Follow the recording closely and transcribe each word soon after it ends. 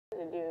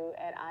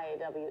at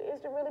IAW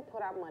is to really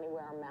put our money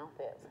where our mouth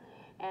is.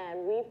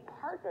 And we've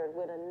partnered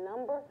with a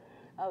number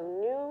of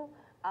new,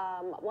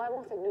 well, I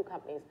won't say new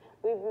companies,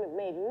 we've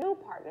made new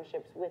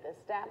partnerships with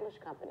established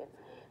companies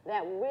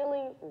that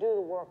really do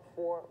the work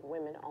for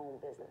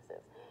women-owned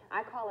businesses.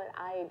 I call it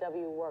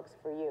IAW Works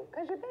for You,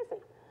 because you're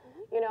busy.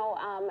 You know,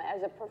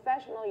 as a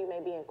professional, you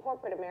may be in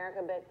corporate America,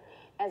 but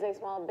as a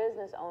small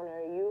business owner,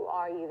 you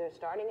are either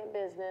starting a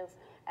business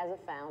as a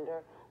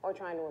founder or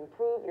trying to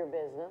improve your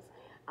business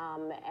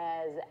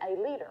as a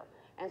leader.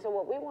 And so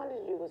what we wanted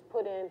to do was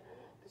put in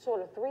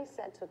sort of 3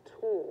 sets of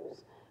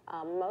tools.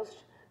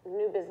 Most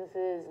new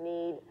businesses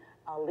need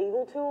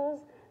legal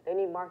tools, they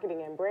need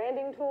marketing and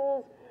branding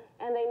tools,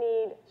 and they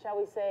need, shall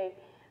we say,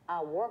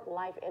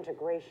 work-life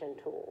integration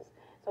tools.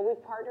 So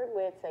we've partnered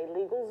with, say,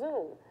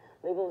 LegalZoom.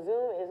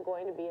 LegalZoom is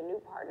going to be a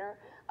new partner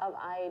of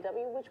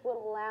IAW, which will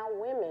allow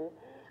women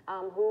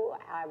who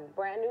have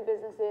brand new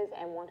businesses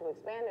and want to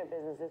expand their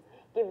businesses,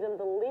 give them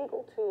the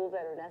legal tools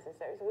that are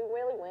necessary. So we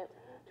really went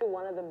to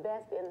one of the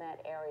best in that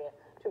area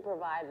to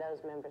provide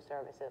those member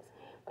services.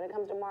 When it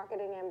comes to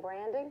marketing and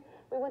branding,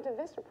 we went to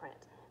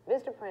Vistaprint.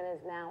 Vistaprint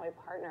is now a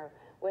partner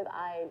with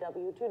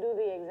IAW to do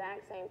the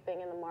exact same thing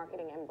in the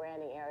marketing and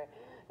branding area.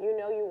 You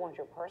know you want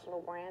your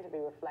personal brand to be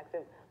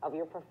reflective of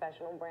your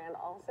professional brand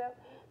also.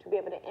 To be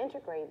able to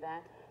integrate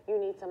that, you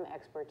need some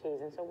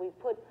expertise. And so we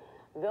put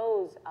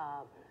those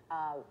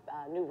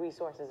new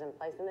resources in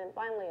place. And then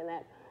finally in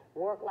that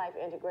work-life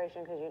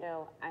integration, because you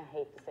know, I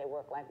hate to say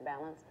work-life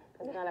balance,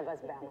 because none of us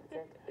balance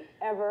it,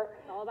 ever.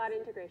 It's all about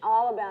integration.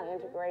 All about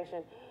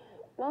integration.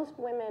 Most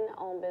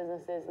women-owned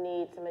businesses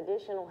need some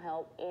additional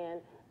help in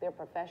their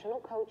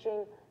professional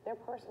coaching, their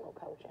personal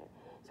coaching,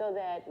 so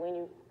that when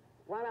you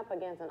run up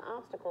against an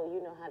obstacle,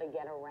 you know how to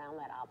get around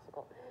that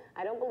obstacle.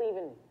 I don't believe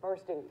in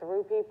bursting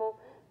through people,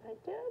 but I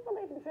do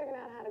believe in figuring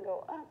out how to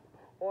go up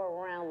or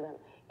around them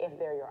if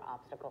they're your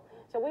obstacle.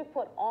 So we've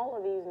put all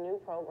of these new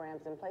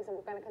programs in place, and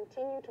we're going to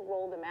continue to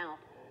roll them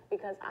out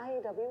because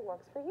IAW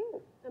works for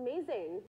you. Amazing.